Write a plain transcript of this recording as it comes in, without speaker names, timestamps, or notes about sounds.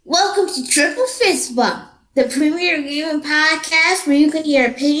to Triple Fist Bump, the premier gaming podcast where you can hear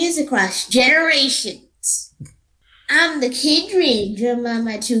opinions across generations. I'm the Kid Dream, joined by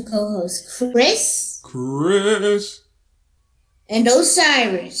my two co-hosts, Chris, and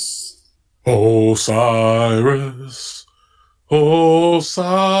Osiris. Osiris.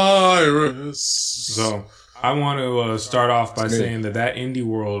 So, I want to start off by saying that Indie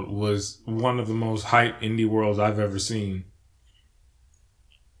World was one of the most hyped Indie Worlds I've ever seen.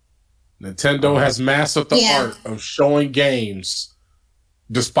 Nintendo has mastered the art of showing games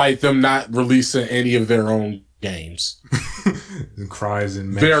despite them not releasing any of their own games. Cries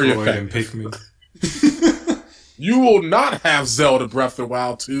and Metroid and Pikmin. You will not have Zelda Breath of the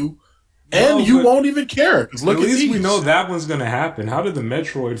Wild 2, and you won't even care. At least we know that one's going to happen. How did the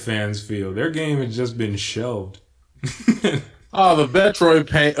Metroid fans feel? Their game has just been shelved. Oh, the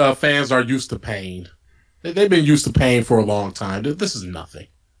Metroid fans are used to pain. They've been used to pain for a long time. This is nothing.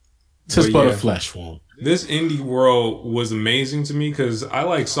 Just but a flesh wound. This Indie World was amazing to me because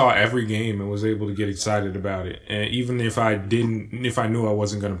I saw every game and was able to get excited about it. And even if I knew I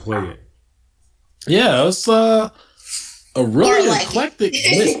wasn't going to play it. Yeah, it's a really eclectic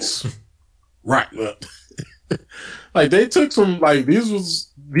mix. Right. Like they took some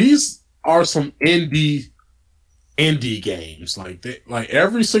these are some indie games. Like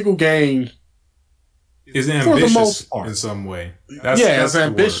every single game is ambitious in some way. It's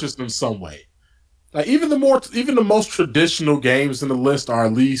ambitious in some way. Like even the most traditional games in the list are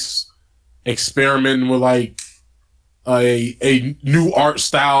at least experimenting with like a new art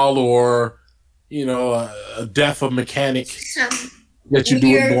style or a depth of mechanic that you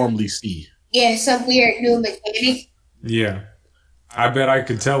wouldn't normally see. Yeah, some weird new mechanic. Yeah, I bet I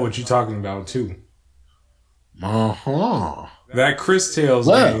could tell what you're talking about too. That Cris Tales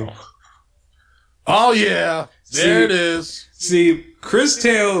game. Oh yeah, it is. See, Cris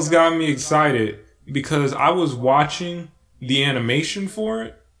Tales got me excited because I was watching the animation for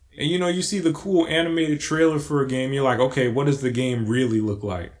it. And you see the cool animated trailer for a game, you're like, okay, what does the game really look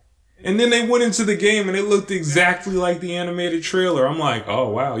like? And then they went into the game and it looked exactly like the animated trailer. I'm like, oh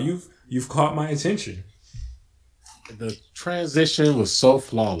wow, you've caught my attention. The transition was so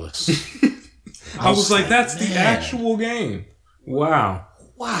flawless. I was like, that's the actual game. Wow.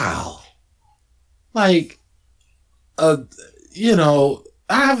 Like, I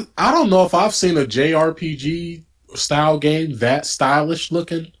don't know if I've seen a JRPG style game that stylish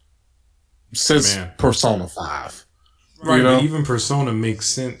looking since Persona 5. Right, but even Persona makes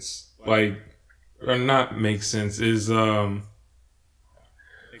sense. Or not makes sense, is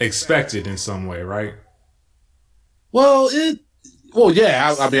expected in some way, right? Well,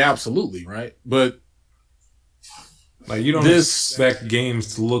 yeah, I mean, absolutely, right? But you don't expect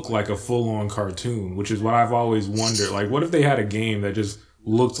games to look like a full-on cartoon, which is what I've always wondered. Like, what if they had a game that just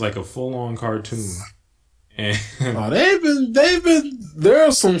looked like a full-on cartoon? And there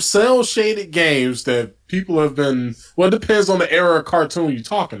are some cel-shaded games that people have been. Well, it depends on the era of cartoon you're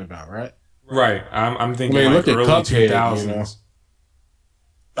talking about, right? Right. I'm thinking look at early Cuphead, 2000s.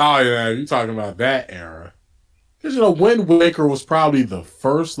 Oh yeah, you're talking about that era. Because Wind Waker was probably the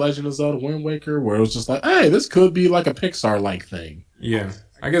first Legend of Zelda Wind Waker, where it was just like, hey, this could be like a Pixar-like thing. Yeah,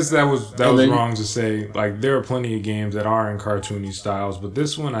 I guess that was wrong to say. Like, there are plenty of games that are in cartoony styles, but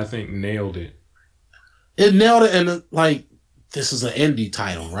this one I think nailed it. It nailed it, and this is an indie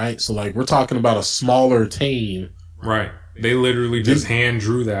title, right? So we're talking about a smaller team, right? They literally just hand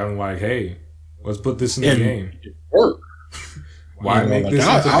drew that and like, hey, let's put this in the game. Why make this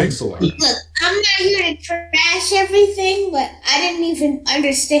into pixel art? Look, I'm not here to trash everything, but I didn't even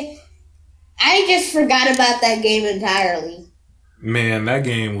understand. I just forgot about that game entirely. Man, that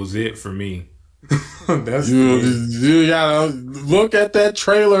game was it for me. You gotta look at that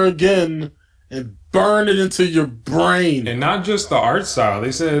trailer again and burn it into your brain. And not just the art style.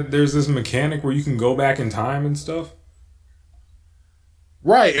 They said there's this mechanic where you can go back in time and stuff.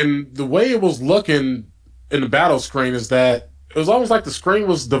 Right, and the way it was looking in the battle screen is that it was almost like the screen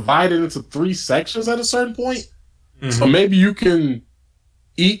was divided into 3 sections at a certain point. Mm-hmm. So maybe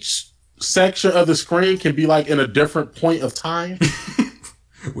each section of the screen can be in a different point of time.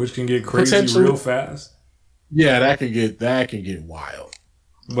 Which can get crazy real fast. Yeah, that can get wild.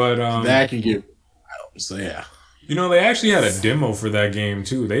 But that can get wild. So yeah. They actually had a demo for that game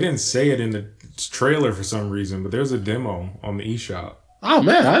too. They didn't say it in the trailer for some reason, but there's a demo on the eShop. Oh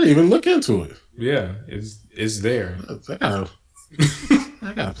man, I didn't even look into it. Yeah, it's there.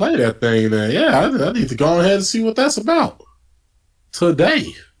 I gotta play that thing then. Yeah, I need to go ahead and see what that's about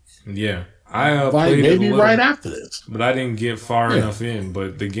today. Yeah, I played maybe it right after this, but I didn't get far enough in.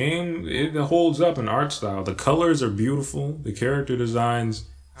 But the game, it holds up in art style. The colors are beautiful. The character designs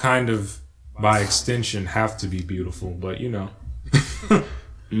kind of by extension have to be beautiful, but you know.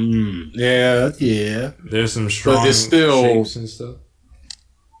 Yeah. There's some strong shapes and stuff.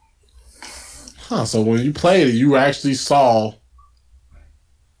 So when you played it, you actually saw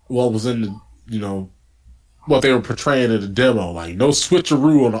what was in the, what they were portraying in the demo. Like, no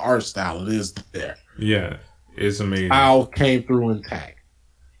switcheroo on the art style. It is there. Yeah, it's amazing. How came through intact.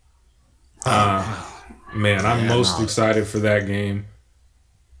 Man, I'm most excited for that game.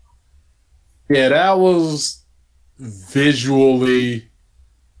 Yeah, that was visually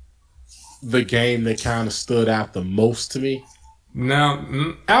the game that kind of stood out the most to me. Now,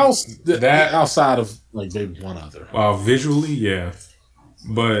 outside of like maybe one other. Visually, yeah.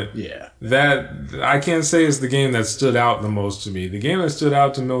 But that I can't say is the game that stood out the most to me. The game that stood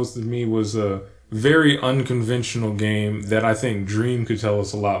out the most to me was a very unconventional game that I think Dream could tell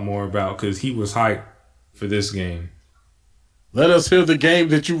us a lot more about because he was hyped for this game. Let us hear the game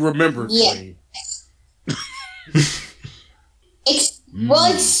that you remember. Yeah.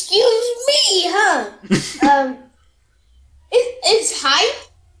 Well, excuse me, huh? It's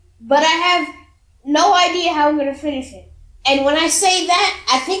hype, but I have no idea how I'm going to finish it. And when I say that,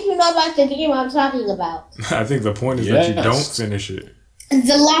 I think you know about the game I'm talking about. I think the point is that you don't finish it.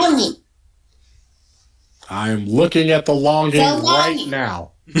 The Longing. I'm looking at the Longing right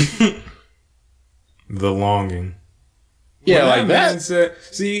now. The Longing. Yeah, when like that.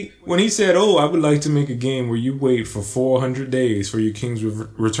 See, when he said, "Oh, I would like to make a game where you wait for 400 days for your king's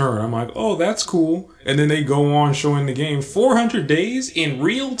return," I'm like, "Oh, that's cool." And then they go on showing the game 400 days in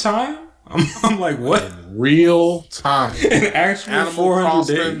real time. I'm like, what? In real time. In actual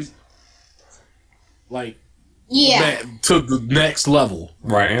 400 days. Like, yeah, to the next level.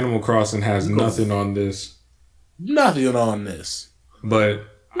 Right. Animal Crossing has nothing on this. Nothing on this. But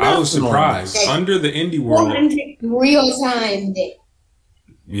I was surprised. Under the indie world. 400 real time.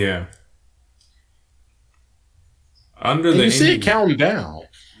 Yeah. Under the you see indie, it counting down.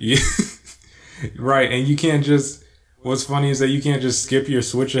 Yeah. Right. And you can't just. What's funny is that you can't just skip your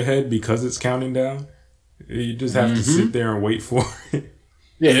switch ahead because it's counting down. You just have to sit there and wait for it.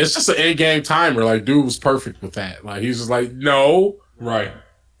 Yeah, it's just an in-game timer. Like, dude was perfect with that. Like, he's just like, no. Right.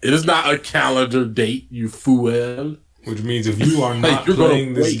 It is not a calendar date, you fool. Which means if you are not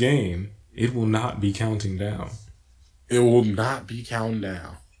playing this game, it will not be counting down. It will not be counting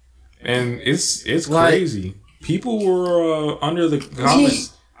down. And it's crazy. People were under the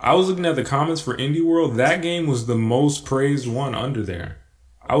comments. I was looking at the comments for Indie World. That game was the most praised one under there.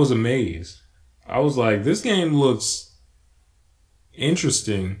 I was amazed. I was like, this game looks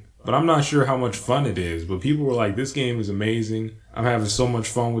interesting, but I'm not sure how much fun it is. But people were like, this game is amazing. I'm having so much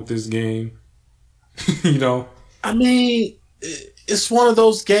fun with this game. I mean, it's one of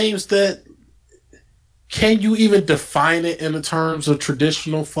those games that, can you even define it in the terms of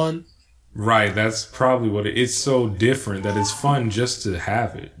traditional fun? Right, that's probably what it's so different that it's fun just to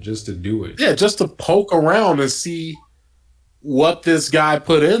have it, just to do it. Yeah, just to poke around and see what this guy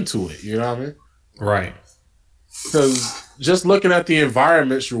put into it, you know what I mean? Right. Because just looking at the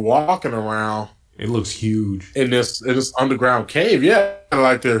environments you're walking around, it looks huge. In this underground cave, yeah,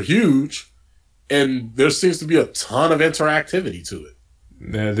 like they're huge. And there seems to be a ton of interactivity to it.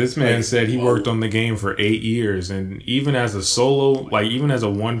 This man said he worked on the game for 8 years, and even as a solo, even as a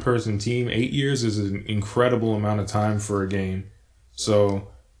one-person team, 8 years is an incredible amount of time for a game. So,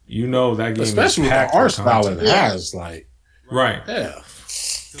 that game especially is packed with the art style it content. has, right. Yeah.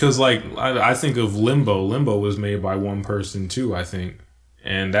 Because, I think of Limbo. Limbo was made by one person, too, I think.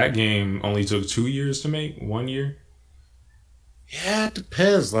 And that game only took 2 years to make, 1 year. Yeah, it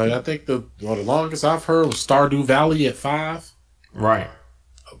depends. I think the longest I've heard was Stardew Valley at 5. Right.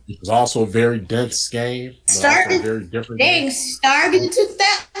 It was also a very dense game. Stardew took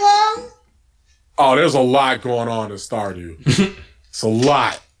that long? Oh, there's a lot going on in Stardew. It's a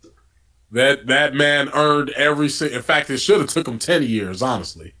lot. That man earned every single... In fact, it should have took him 10 years,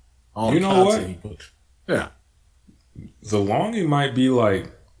 honestly. You know what? Yeah. The Longing might be like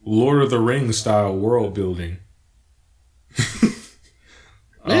Lord of the Rings style world building.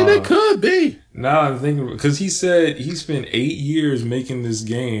 Man, it could be. Now I'm thinking, because he said he spent 8 years making this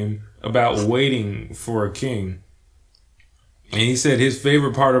game about waiting for a king. And he said his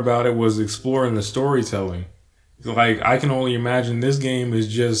favorite part about it was exploring the storytelling. I can only imagine this game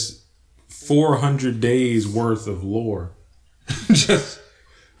is just 400 days worth of lore. Just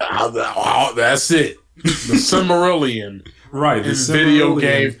that's it. The Silmarillion. Right, the video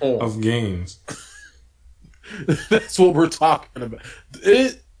game form of games. That's what we're talking about.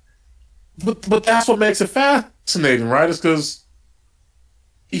 But that's what makes it fascinating, right? It's because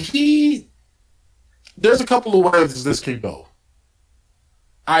there's a couple of ways this can go.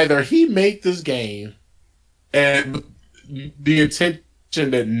 either he made this game and the intention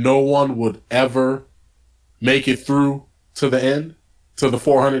that no one would ever make it through to the end, to the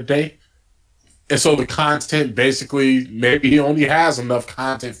 400 day. And so the content basically, maybe he only has enough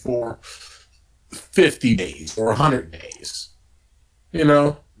content for 50 days or 100 days. You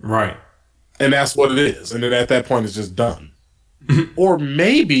know? Right. And that's what it is. And then at that point, it's just done. Or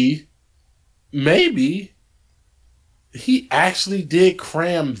maybe he actually did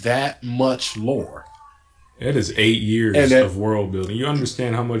cram that much lore. It is 8 years of world building. You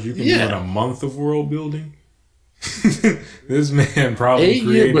understand how much you can do in a month of world building? This man probably 8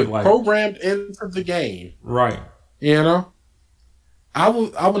 created years, but programmed into the game. Right. You know? I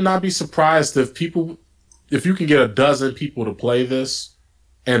would not be surprised if you can get a dozen people to play this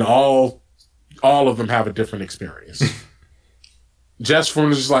and all of them have a different experience. Just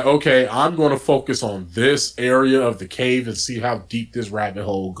from just like, okay, I'm going to focus on this area of the cave and see how deep this rabbit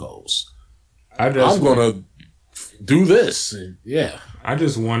hole goes. I'm going to do this. And I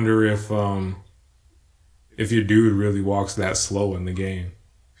just wonder if your dude really walks that slow in the game.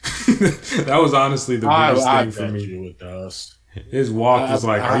 That was honestly the biggest thing for me. It does. His walk was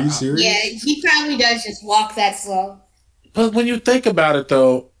like, are you serious? Yeah, he probably does just walk that slow. But when you think about it,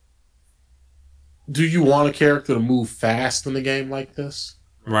 though, do you want a character to move fast in a game like this?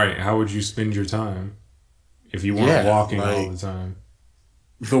 Right. How would you spend your time if you weren't walking all the time?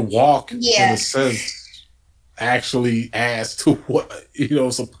 The walk, in a sense, actually adds to what,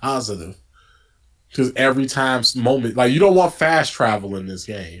 it's a positive. Because every moment, like, you don't want fast travel in this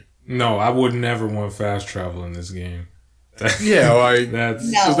game. No, I would never want fast travel in this game. Because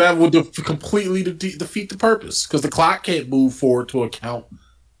that would completely defeat the purpose. Because the clock can't move forward to account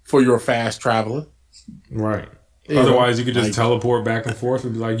for your fast traveling. Right. Otherwise, you could just teleport back and forth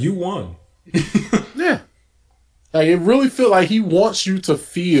and be like, you won. Yeah. Like, it really feels like he wants you to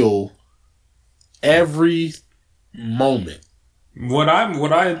feel every moment. What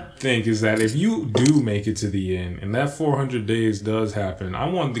I think is that if you do make it to the end and that 400 days does happen, I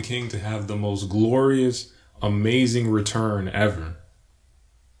want the king to have the most glorious, amazing return ever.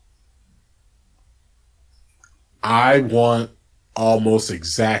 I want almost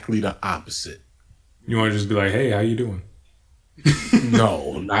exactly the opposite. You want to just be like, hey, how you doing?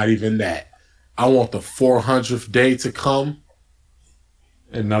 No, not even that. I want the 400th day to come.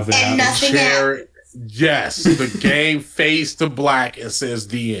 And nothing happens. Yes, the game fades to black and says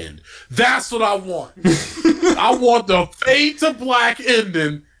the end. That's what I want. I want the fade to black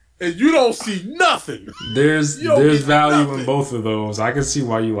ending and you don't see nothing. There's value in both of those. I can see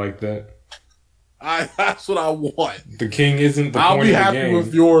why you like that. That's what I want. The king isn't the I'll point be of the happy game.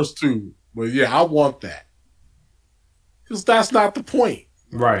 with yours too. But yeah, I want that. Because that's not the point.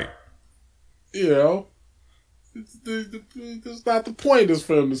 Right. That's not the point is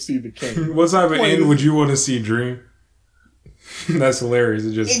for him to see the king. What type of end would you want to see, Dream? That's hilarious.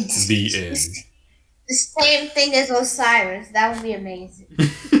 It's the end. The same thing as Osiris. That would be amazing.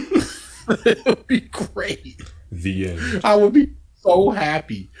 It would be great. The end. I would be so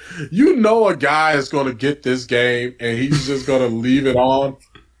happy. A guy is going to get this game and he's just going to leave it on.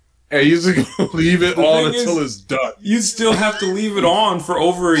 And he's just going to leave it on until it's done. You still have to leave it on for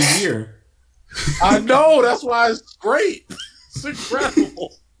over a year. I know. That's why it's great. It's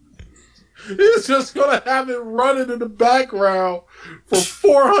incredible. He's just going to have it running in the background for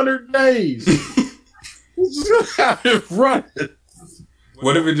 400 days. He's just going to have it running.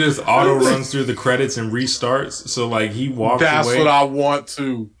 What if it just auto runs through the credits and restarts? So like he walks away. That's what I want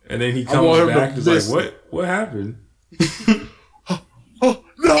to. And then he comes back and is like, what happened? No.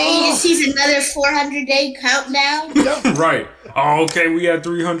 And he just sees another 400-day countdown. Right. Oh, okay, we had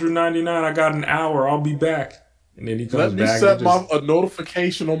 399. I got an hour. I'll be back. And then he comes back. Let me set a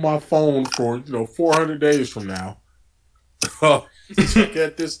notification on my phone for 400 days from now. Check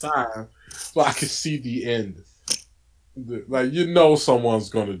at this time so I can see the end. Like, someone's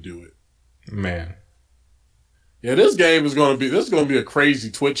gonna do it. Man. Yeah, this is gonna be a crazy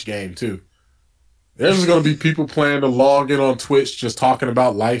Twitch game too. There's just gonna be people planning to log in on Twitch just talking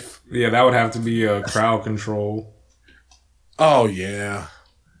about life. Yeah, that would have to be a crowd control. Oh yeah.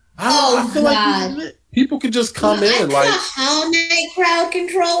 I feel like people could just come in. I saw Hollow Knight crowd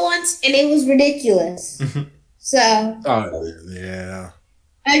control once, and it was ridiculous. So. Oh yeah.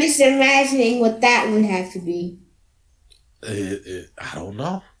 I'm just imagining what that would have to be. I don't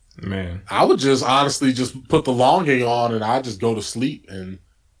know. Man. I would just honestly just put the longing on and I just go to sleep and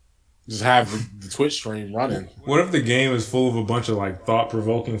just have the Twitch stream running. What if the game is full of a bunch of like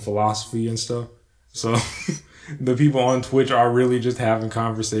thought-provoking philosophy and stuff? So the people on Twitch are really just having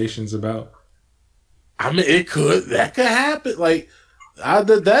conversations about. I mean, that could happen. Like,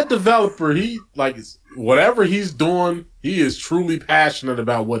 that developer, he like whatever he's doing, he is truly passionate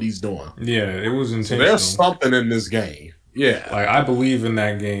about what he's doing. Yeah, it was So intentional. there's something in this game. Yeah, Like, I believe in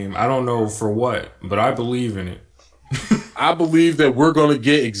that game. I don't know for what, but I believe in it. I believe that we're going to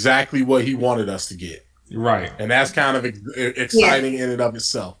get exactly what he wanted us to get, Right. and that's kind of exciting in and of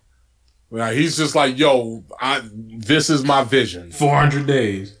itself. Like, he's just like, yo, this is my vision. 400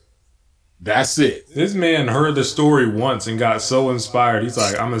 days. That's it. This man heard the story once and got so inspired. He's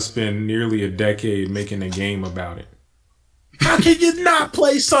like, I'm going to spend nearly a decade making a game about it. How can you not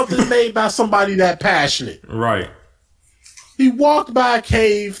play something made by somebody that passionate? Right. He walked by a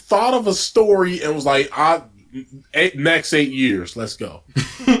cave, thought of a story, and was like, next 8 years, let's go.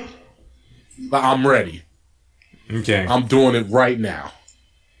 I'm ready. Okay. I'm doing it right now.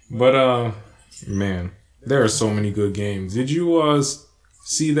 But, man, there are so many good games. Did you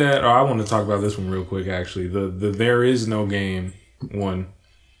see that? Or I want to talk about this one real quick, actually. The There Is No Game one.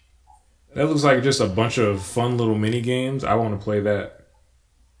 That looks like just a bunch of fun little mini games. I want to play that.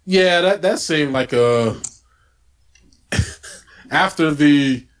 Yeah, that seemed like a... After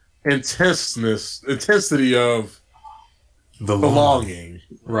the intensity of The belonging,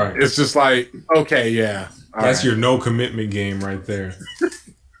 Right. it's just like, okay, yeah. That's your no commitment game right there.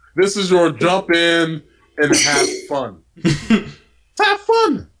 This is your jump in and have fun. Have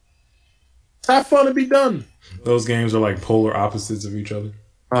fun. Have fun and be done. Those games are like polar opposites of each other.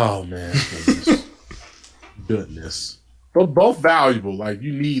 Oh man, goodness. But both valuable. Like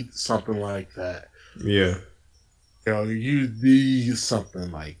you need something like that. Yeah. You know, you need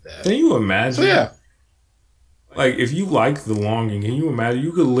something like that. Can you imagine? So, yeah. Like, if you like The Longing, can you imagine?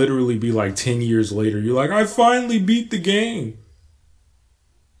 You could literally be like 10 years later. You're like, I finally beat the game.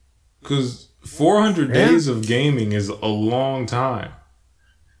 Because 400 days of gaming is a long time.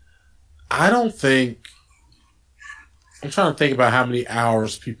 I don't think... I'm trying to think about how many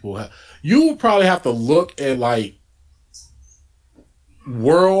hours people have. You would probably have to look at, like,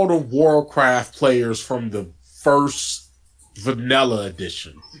 World of Warcraft players from the first vanilla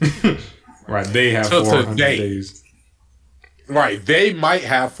edition. Right, they have Till 400 today. days. Right, they might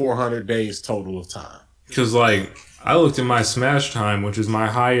have 400 days total of time. Because, like, I looked at my Smash time, which is my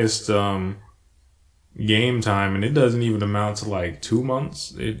highest game time, and it doesn't even amount to, like, 2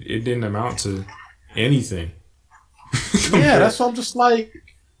 months. It didn't amount to anything. Yeah, that's what I'm just like.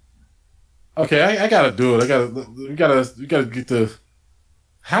 Okay, I gotta do it. We gotta get the.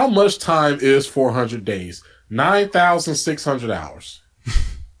 How much time is 400 days? 9,600 hours.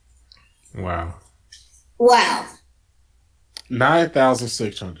 Wow. Wow.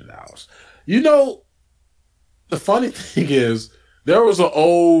 9,600 hours. You know, the funny thing is, there was an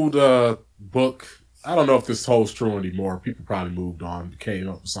old book. I don't know if this holds true anymore. People probably moved on, came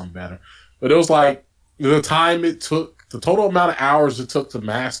up with something better. But it was like the time it took, the total amount of hours it took to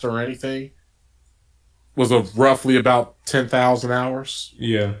master anything was roughly about 10,000 hours.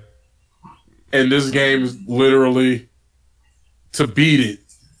 Yeah. And this game is literally, to beat it,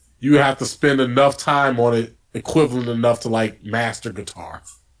 you have to spend enough time on it, equivalent enough to like master guitar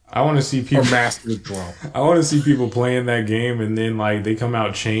I want to see people. or master the drum. I want to see people playing that game and then like they come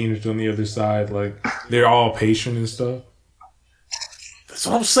out changed on the other side. Like they're all patient and stuff. That's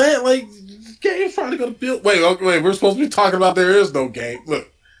what I'm saying. Like, game's probably gonna build. Wait. We're supposed to be talking about There Is No Game. Look,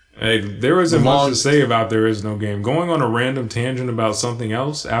 Hey, there isn't much to say about There Is No Game. Going on a random tangent about something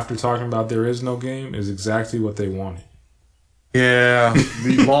else after talking about There Is No Game is exactly what they wanted. yeah,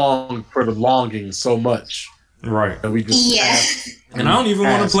 we long for the longing so much Right. that we just Yeah. And I don't even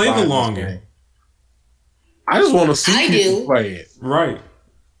want to play the longing. I just want to see I people do. play it. Right.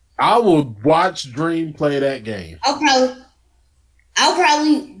 I will watch Dream play that game. I'll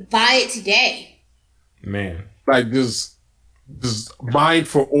probably buy it today. Man. Like just mine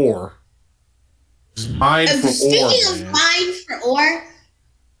for ore. Just mine for ore. Speaking Man. of mine for ore,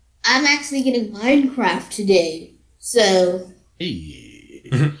 I'm actually getting Minecraft today. So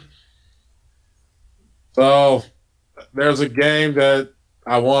Hey. So there's a game that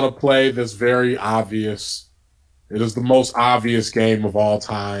I want to play that's very obvious. It is the most obvious game of all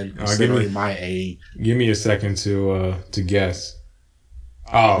time, considering my age. Give me a second to guess.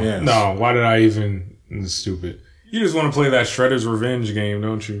 Oh, Yes. no. Why did I even... Stupid. You just want to play that Shredder's Revenge game,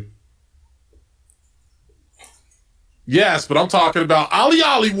 don't you? Yes, but I'm talking about Ali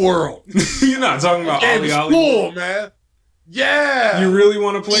Ali World. You're not talking about Game Ollie is Ollie. cool, man. Yeah. You really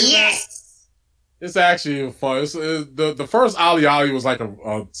want to play that? yes, It's actually fun. The first Ali Ali was like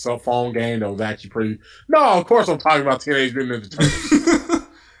a cell phone game that was actually pretty. No, of course I'm talking about Teenage Mutant Ninja Turtles.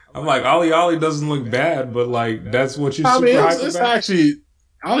 I'm like, Ollie Ollie doesn't look bad, but like, that's what you're I super mean, hyped it's about? actually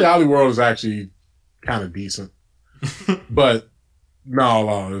Ali Ali World is actually kind of decent, but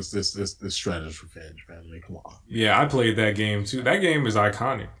No, it's Shredder's Revenge, man. I mean, come on. Yeah, I played that game too. That game is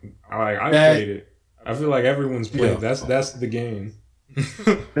iconic. I played it. I feel like everyone's played. Yeah. That's the game.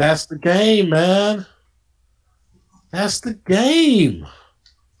 That's the game, man. That's the game.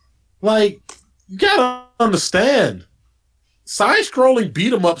 Like, you gotta understand. Side-scrolling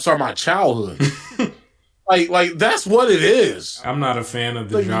beat-em-ups are my childhood. like that's what it is. I'm not a fan of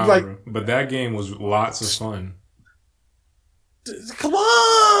the genre, but that game was lots of fun. Come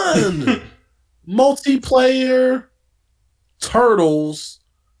on! Multiplayer, turtles,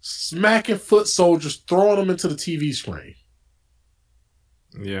 smacking foot soldiers, throwing them into the TV screen.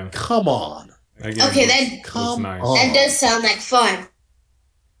 Yeah. Come on. Okay, that does sound like fun.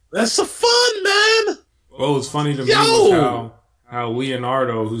 That's so fun, man. Well, it's funny to me was how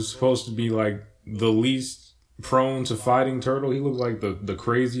Leonardo, who's supposed to be like the least prone to fighting turtle, he looked like the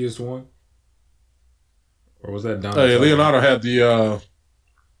craziest one. Or was that Donatello? Hey, Leonardo had the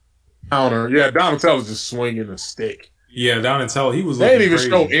counter. Yeah, Donatello's just swinging a stick. Yeah, Donatello, he was. They didn't even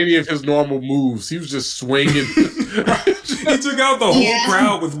show any of his normal moves. He was just swinging. He took out the whole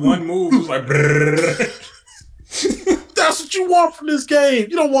crowd with one move. It was like. That's what you want from this game.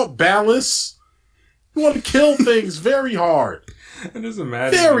 You don't want balance. You want to kill things very hard. And just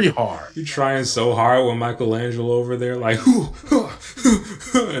imagine. Very hard. You're trying so hard with Michelangelo over there, like,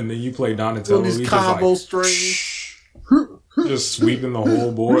 and then you play Donatello. These combo strings. Just sweeping the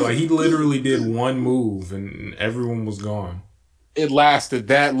whole board. Like, he literally did one move and everyone was gone. It lasted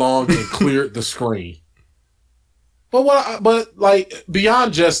that long and cleared the screen. But like,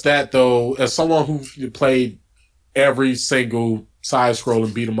 beyond just that, though, as someone who played every single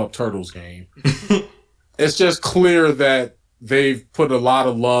side-scrolling beat-em-up Turtles game, it's just clear that they've put a lot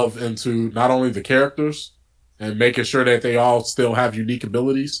of love into not only the characters and making sure that they all still have unique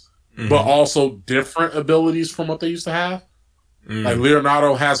abilities, but also different abilities from what they used to have. Like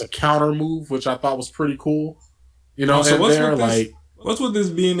Leonardo has a counter move, which I thought was pretty cool. You know, so what's with this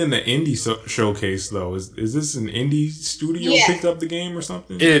being in the indie showcase though? Is this an indie studio picked up the game or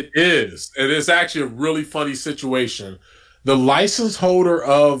something? It is. It is actually a really funny situation. The license holder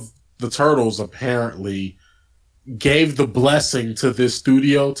of the Turtles apparently gave the blessing to this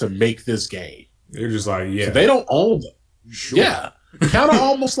studio to make this game. They're just like, so they don't own them. Sure. Yeah. Kind of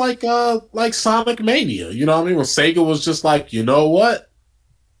almost like Sonic Mania. You know what I mean? When Sega was just like, you know what?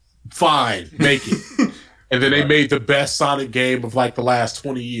 Fine, make it. And then they made the best Sonic game of like the last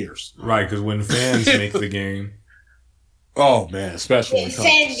 20 years. Right, because when fans make the game. Oh man, especially when it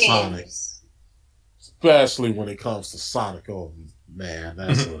comes to Sonic. Especially when it comes to Sonic. Oh man,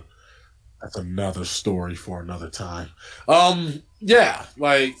 that's another story for another time. Yeah,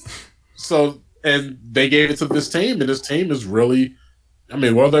 like, so, and they gave it to this team, and this team is really, I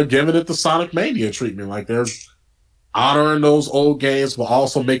mean, well, they're giving it the Sonic Mania treatment. Like, they're honoring those old games, but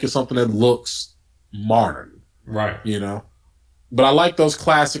also making something that looks modern. Right. You know? But I like those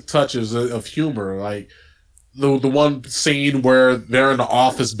classic touches of humor. Like, the one scene where they're in the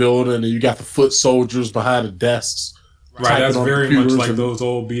office building and you got the foot soldiers behind the desks. Right, that's very much like those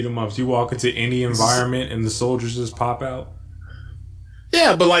old beat 'em ups. You walk into any environment and the soldiers just pop out.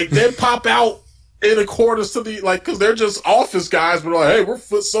 Yeah, but like they pop out in accordance to the, like, because they're just office guys, but like, hey, we're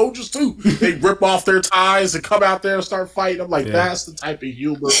foot soldiers too. They rip off their ties and come out there and start fighting. I'm like, that's the type of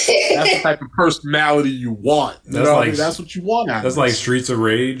humor, that's the type of personality you want. You know, like, that's what you want out of That's like Streets of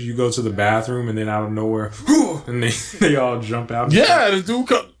Rage. You go to the bathroom and then out of nowhere, and they all jump out. Yeah, the dude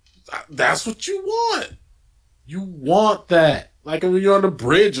that's what you want. You want that. Like when you're on the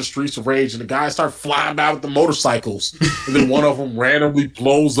bridge of Streets of Rage and the guys start flying by with the motorcycles and then one of them randomly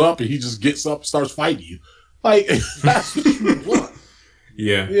blows up and he just gets up and starts fighting you. Like, that's what you want.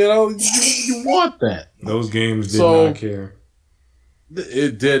 Yeah. You know, you want that. Those games did not care.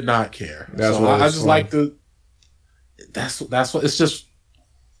 It did not care. That's so what I just like the, that's what, it's just,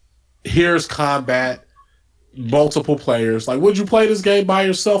 here's combat, multiple players. Like, would you play this game by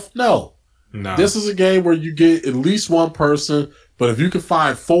yourself? No. No. This is a game where you get at least one person, but if you can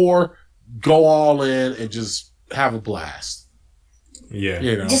find four, go all in and just have a blast. Yeah.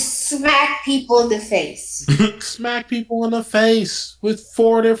 You know? Just smack people in the face. Smack people in the face with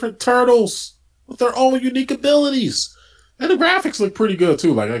 4 different turtles with their own unique abilities. And the graphics look pretty good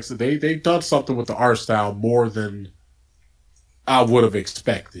too. Like I said, they've done something with the art style more than I would have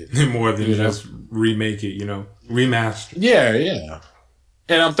expected. More than just remake it, remaster. Yeah.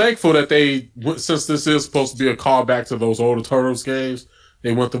 And I'm thankful that since this is supposed to be a callback to those older Turtles games,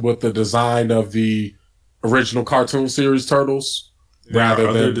 they went with the design of the original cartoon series Turtles. Rather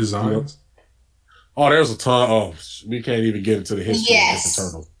than other designs? There's a ton. Oh, we can't even get into the history of the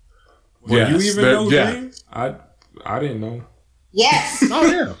Turtles. Well, you even know James? I didn't know. Yes. Oh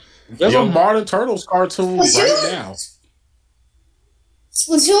yeah. There's a Martin Turtles cartoon right now.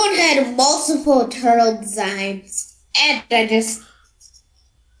 Splatoon had multiple turtle designs, and I just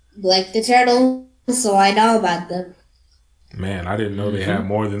like the turtles, so I know about them. Man, I didn't know they had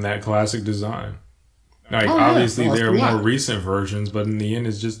more than that classic design. Like, Oh, obviously, yeah. there are That's a more lot. recent versions, but in the end,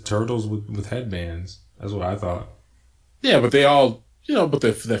 it's just turtles with headbands. That's what I thought. Yeah, but they all, but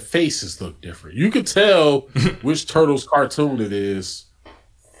their faces look different. You could tell which Turtles cartoon it is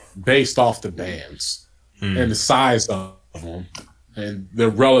based off the bands and the size of them and their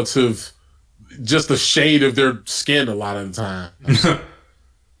relative, just the shade of their skin a lot of the time.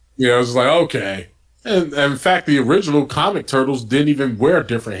 It's like, okay. And in fact, the original comic Turtles didn't even wear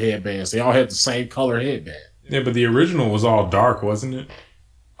different headbands. They all had the same color headband. Yeah, but the original was all dark, wasn't it?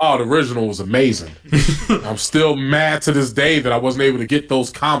 Oh, the original was amazing. I'm still mad to this day that I wasn't able to get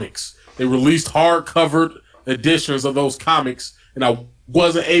those comics. They released hardcover editions of those comics, and I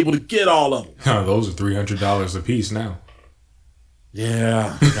wasn't able to get all of them. Those are $300 a piece now.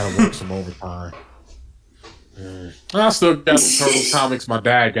 Yeah, gotta work some overtime. I still got the Turtles comics my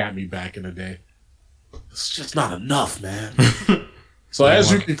dad got me back in the day. It's just not enough, man. So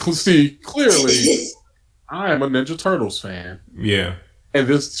as you can see clearly, I am a Ninja Turtles fan. Yeah. And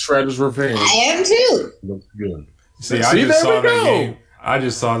this Shredder's Revenge I am too. looks good. See, I just saw that game. I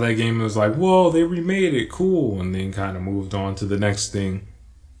just saw that game and was like, whoa, they remade it. Cool. And then kind of moved on to the next thing.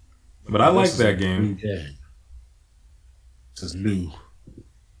 But I like that game. This is new.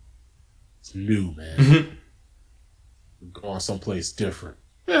 It's new, man. We're going someplace different.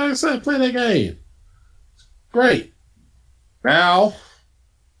 Yeah, like I said, play that game. Great. Now,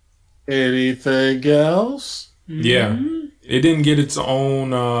 anything else? Yeah. It didn't get its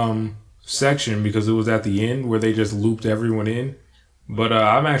own section because it was at the end where they just looped everyone in. But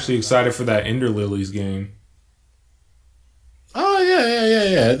I'm actually excited for that Ender Lilies game. Oh,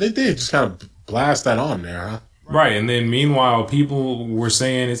 yeah. They did just kind of blast that on there, huh? Right, and then meanwhile, people were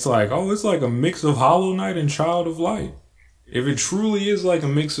saying it's like a mix of Hollow Knight and Child of Light. If it truly is like a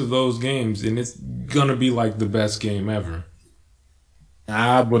mix of those games, then it's gonna be like the best game ever.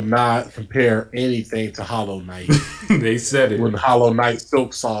 I would not compare anything to Hollow Knight. They said it. When Hollow Knight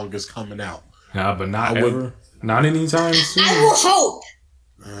Silk Song is coming out. Nah, but not ever. Not anytime soon. I will hope.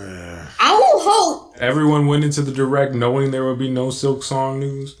 I will hope. Everyone went into the direct knowing there would be no Silk Song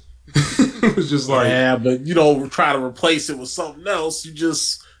news. It was just like, yeah, but you don't try to replace it with something else. You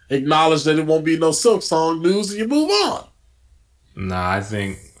just acknowledge that it won't be no Silk Song news and you move on. Nah, I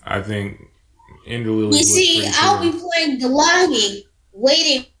think Ender Lilies. You see, I'll be playing The Longing,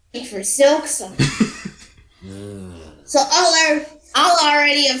 waiting for Silk Song. So I'll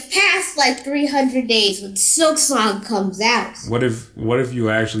already have passed like 300 days when Silk Song comes out. What if you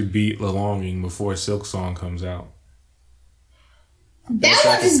actually beat The Longing before Silk Song comes out? That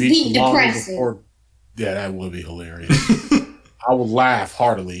would just be depressing. Yeah, that would be hilarious. I would laugh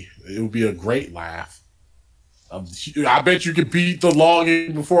heartily. It would be a great laugh. I bet you could beat The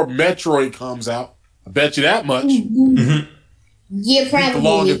Longing before Metroid comes out. I bet you that much. Mm-hmm. Yeah, probably. Beat The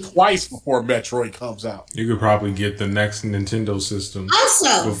Longing twice before Metroid comes out. You could probably get the next Nintendo system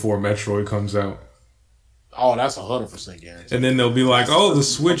also before Metroid comes out. Oh, that's 100% guaranteed. And then they'll be like, "Oh, the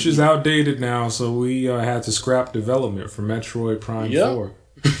Switch is outdated now, so we had to scrap development for Metroid Prime 4."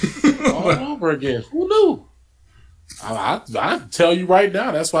 All over again. Who knew? I tell you right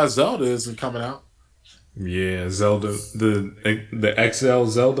now, that's why Zelda isn't coming out. Yeah, Zelda, the XL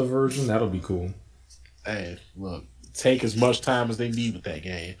Zelda version, that'll be cool. Hey, look, take as much time as they need with that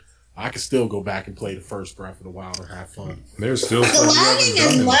game. I can still go back and play the first Breath of the Wild and have fun. There's still The Longing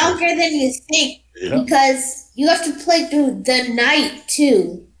is longer than you think because you have to play through the night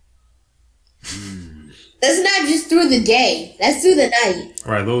too. That's not just through the day. That's through the night.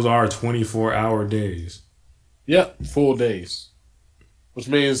 Right, those are 24-hour days. Yep, full days. Which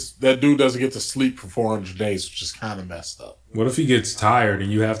means that dude doesn't get to sleep for 400 days, which is kind of messed up. What if he gets tired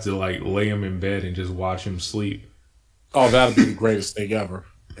and you have to like lay him in bed and just watch him sleep? Oh, that'd be the greatest thing ever.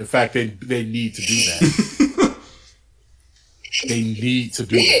 In fact, they need to do that. They need to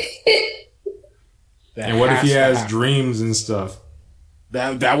do that. And what if he has dreams and stuff?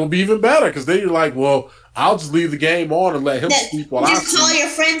 That would be even better because then you're like, well, I'll just leave the game on and let him sleep while I sleep. Just call your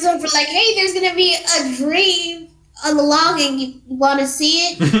friends over like, hey, there's going to be a dream on The Longing. You want to see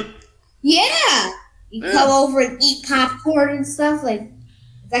it? Yeah. You come over and eat popcorn and stuff like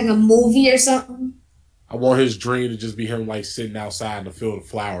a movie or something. I want his dream to just be him like sitting outside in the field of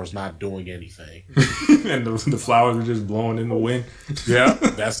flowers, not doing anything. And the flowers are just blowing in the wind. Yeah,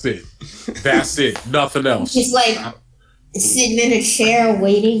 that's it. That's it. Nothing else. Just like sitting in a chair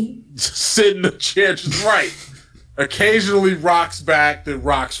waiting. Sit in the chair, just right. occasionally rocks back, then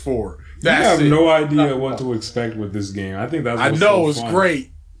rocks forward. You have no idea what to expect with this game. I think that's what's so fun.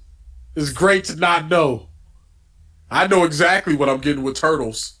 Great. It's great to not know. I know exactly what I'm getting with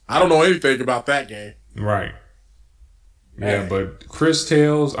Turtles. I don't know anything about that game. Right. Yeah, but Chris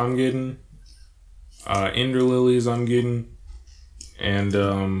Tales, I'm getting. Ender Lilies, I'm getting. And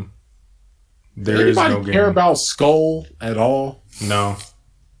there is no game. Care about Skull at all? No.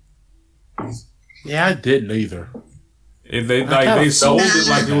 Yeah, I didn't either. They sold it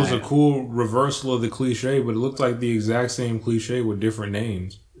like it was a cool reversal of the cliche, but it looked like the exact same cliche with different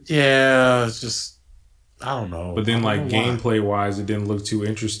names. Yeah, it's just I don't know. But then, like gameplay wise, it didn't look too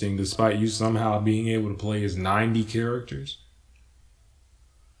interesting, despite you somehow being able to play as 90 characters.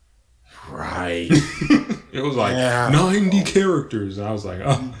 Right. It was like 90 characters. And I was like,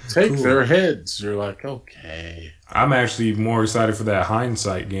 oh, take cool. Their heads. You're like, okay. I'm actually more excited for that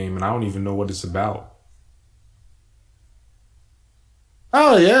Hindsight game, and I don't even know what it's about.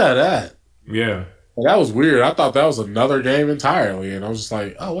 Oh, yeah, that. Yeah. That was weird. I thought that was another game entirely, and I was just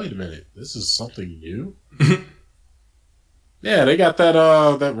like, oh, wait a minute. This is something new? Yeah, they got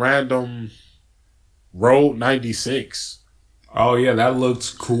that random Road 96. Oh, yeah, that looks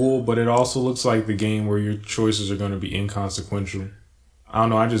cool, but it also looks like the game where your choices are going to be inconsequential. I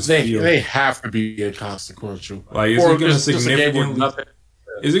don't know, I just feel... They have to be inconsequential. Like, is it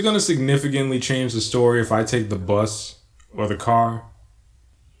going to significantly change the story if I take the bus or the car?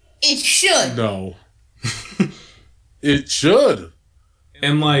 It should. No. It should.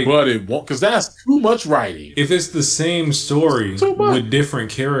 And like, but it won't, because that's too much writing. If it's the same story with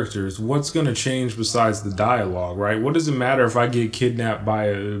different characters, what's going to change besides the dialogue, right? What does it matter if I get kidnapped by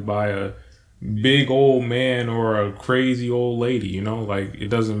a big old man or a crazy old lady? You know, like it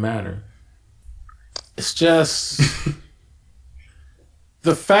doesn't matter. It's just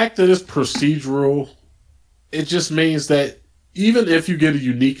the fact that it's procedural. It just means that even if you get a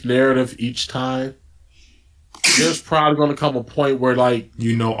unique narrative each time, there's probably going to come a point where, like,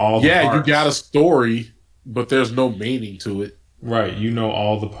 you know all the parts. You got a story, but there's no meaning to it. Right, you know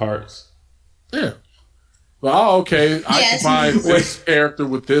all the parts. Yeah. Well, okay, I combine this character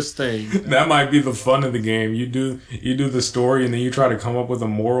with this thing. That might be the fun of the game. You do the story, and then you try to come up with a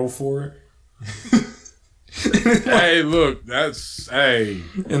moral for it. Hey, look, that's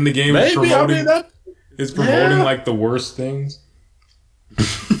And the game is promoting like the worst things.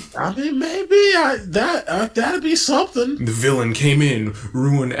 I mean, maybe that'd be something. The villain came in,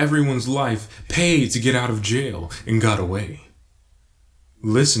 ruined everyone's life, paid to get out of jail, and got away.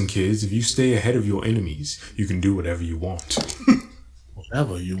 Listen, kids, if you stay ahead of your enemies, you can do whatever you want.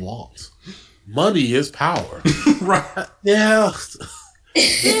 Whatever you want. Money is power. Right. Yeah.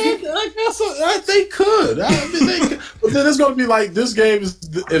 I guess they could. I mean, they could. But then it's going to be like, this game is,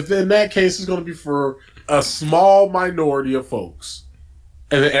 if in that case, it's going to be for a small minority of folks.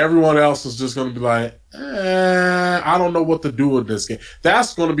 And then everyone else is just going to be like, I don't know what to do in this game.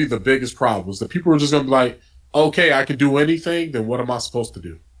 That's going to be the biggest problem, is that people are just going to be like, okay, I can do anything, then what am I supposed to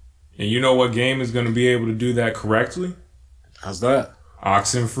do? And you know what game is going to be able to do that correctly? How's that?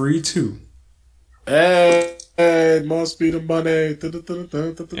 Oxenfree 2. Hey, must be the money.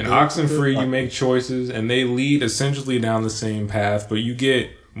 In Oxenfree, you make choices, and they lead essentially down the same path, but you get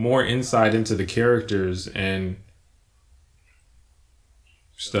more insight into the characters and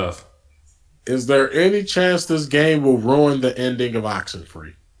stuff. Is there any chance this game will ruin the ending of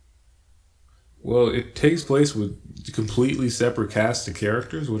Oxenfree? Well, it takes place with completely separate casts of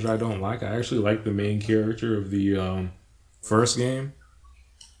characters, which I don't like. I actually like the main character of the first game.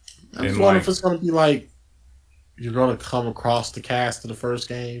 I just wonder if it's going to be like you're going to come across the cast of the first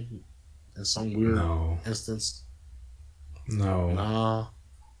game in some weird instance. No. Nah.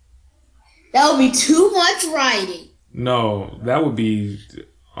 That would be too much writing. No, that would be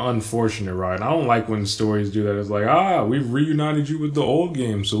unfortunate, right? I don't like when stories do that. It's like, we've reunited you with the old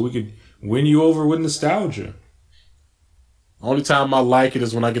game so we could win you over with nostalgia. Only time I like it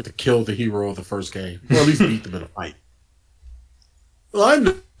is when I get to kill the hero of the first game. Or at least beat them in a fight.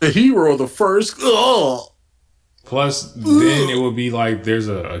 I'm the hero of the first. Ugh. Plus, then it would be like there's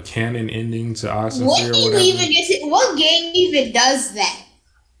a canon ending to Oxenfree or whatever. What game even does that?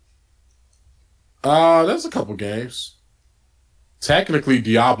 There's a couple games. Technically,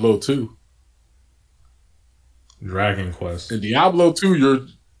 Diablo 2. Dragon Quest. In Diablo 2, you're...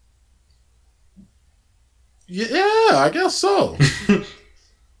 Yeah, I guess so.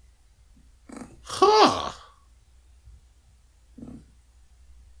 Huh.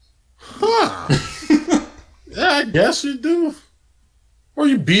 Yeah, I guess you do. Or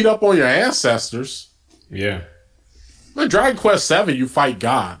you beat up on your ancestors. Yeah. In Dragon Quest 7, you fight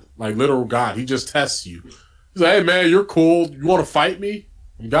God. Like literal God. He just tests you. He's like, hey man, you're cool. You want to fight me?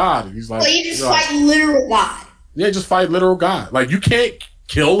 I'm God. And he's like, you just fight literal God. Yeah, just fight literal God. Like, you can't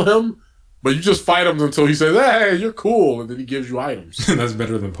kill him, but you just fight him until he says, hey, you're cool, and then he gives you items. That's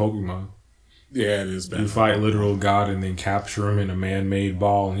better than Pokemon. Yeah, it is better. You fight literal God and then capture him in a man-made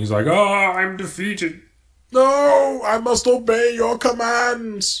ball, and he's like, oh, I'm defeated. No, I must obey your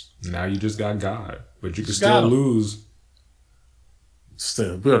commands. Now you just got God, but you can still lose.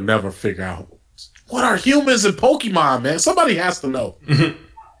 Still, we'll never figure out what are humans and Pokemon, man. Somebody has to know.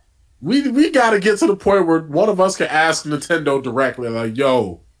 We got to get to the point where one of us can ask Nintendo directly, like,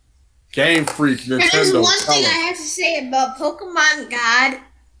 yo, Game Freak, Nintendo. There's one thing I have to say about Pokemon God,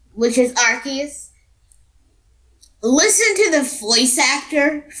 which is Arceus. Listen to the voice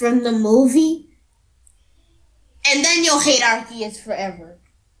actor from the movie, and then you'll hate Arceus forever.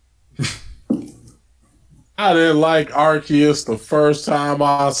 I didn't like Arceus the first time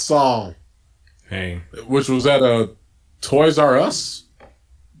I saw him. Hey. Which was at a Toys R Us.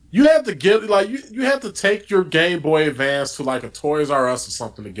 You have to get, like, you have to take your Game Boy Advance to, like, a Toys R Us or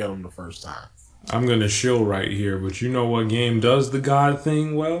something to get them the first time. I'm going to shill right here, but you know what game does the God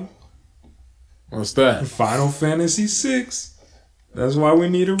thing well? What's that? Final Fantasy VI. That's why we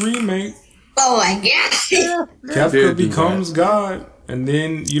need a remake. Oh, I guess. Kefka becomes God. And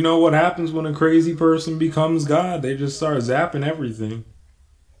then, you know what happens when a crazy person becomes God? They just start zapping everything.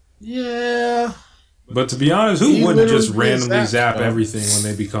 Yeah. But to be honest, who wouldn't just randomly zap everything when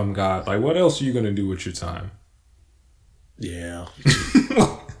they become God? Like, what else are you going to do with your time? Yeah.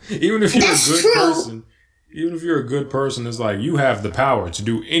 Even if you're a good person, it's like you have the power to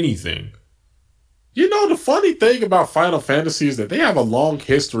do anything. You know, the funny thing about Final Fantasy is that they have a long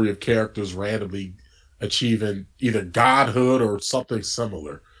history of characters randomly achieving either godhood or something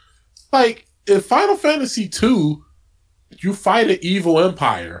similar. Like, in Final Fantasy 2, you fight an evil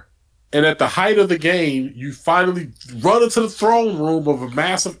empire. And at the height of the game, you finally run into the throne room of a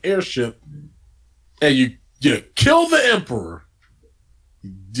massive airship, and you kill the emperor.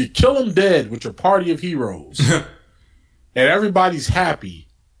 You kill him dead with your party of heroes, and everybody's happy.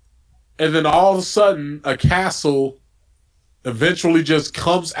 And then all of a sudden, a castle eventually just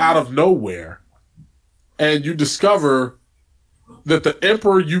comes out of nowhere, and you discover that the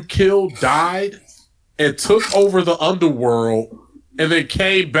emperor you killed died and took over the underworld. And then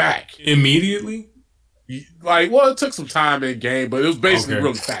came back. Immediately? Like, well, it took some time in game, but it was basically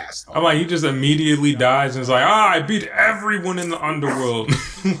really fast. I'm like, he just immediately dies and is like, I beat everyone in the underworld.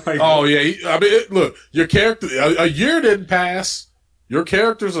 Like, oh, yeah. Look, your character, a year didn't pass. Your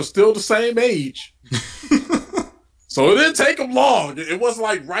characters are still the same age. So it didn't take him long. It wasn't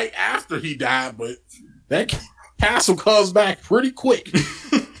like right after he died, but that castle comes back pretty quick.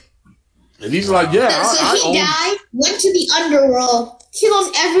 And he's like, yeah. So he died, went to the underworld,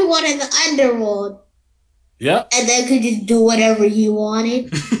 killed everyone in the underworld. Yep. And then could just do whatever he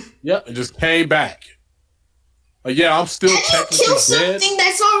wanted. Yep, and just came back. Like, yeah, I'm still technically kill dead. Something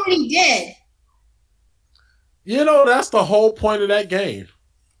that's already dead. You know, that's the whole point of that game.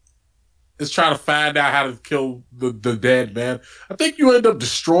 Is trying to find out how to kill the dead man. I think you end up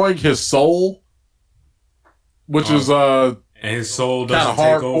destroying his soul, which is and his soul doesn't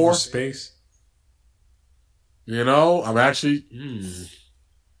take over space. You know, I'm actually,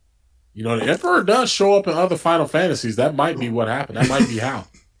 you know, the Emperor does show up in other Final Fantasies. That might be what happened. That might be how.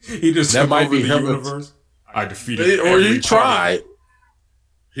 He just took over the universe. I defeated or he tried.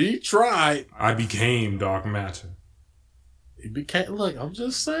 He tried. I became Dark Matter. He became, look, I'm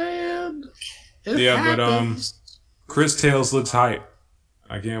just saying. Yeah, happens. But Chris Tales looks hype.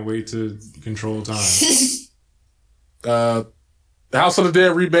 I can't wait to control time. The House of the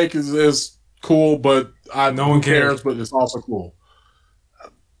Dead remake is cool, but no one cares. But it's also cool.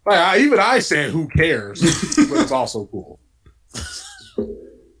 Even I said who cares, but it's also cool.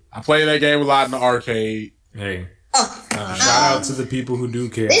 I played that game a lot in the arcade. Hey, shout out to the people who do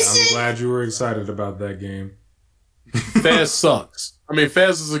care. I'm glad you were excited about that game. Fez sucks. I mean,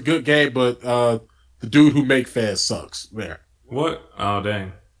 Fez is a good game, but the dude who make Fez sucks. There. What? Oh,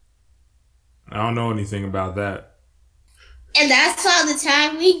 dang. I don't know anything about that. And that's all the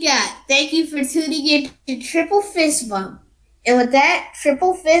time we got. Thank you for tuning in to Triple Fist Bump. And with that,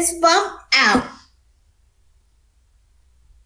 Triple Fist Bump out.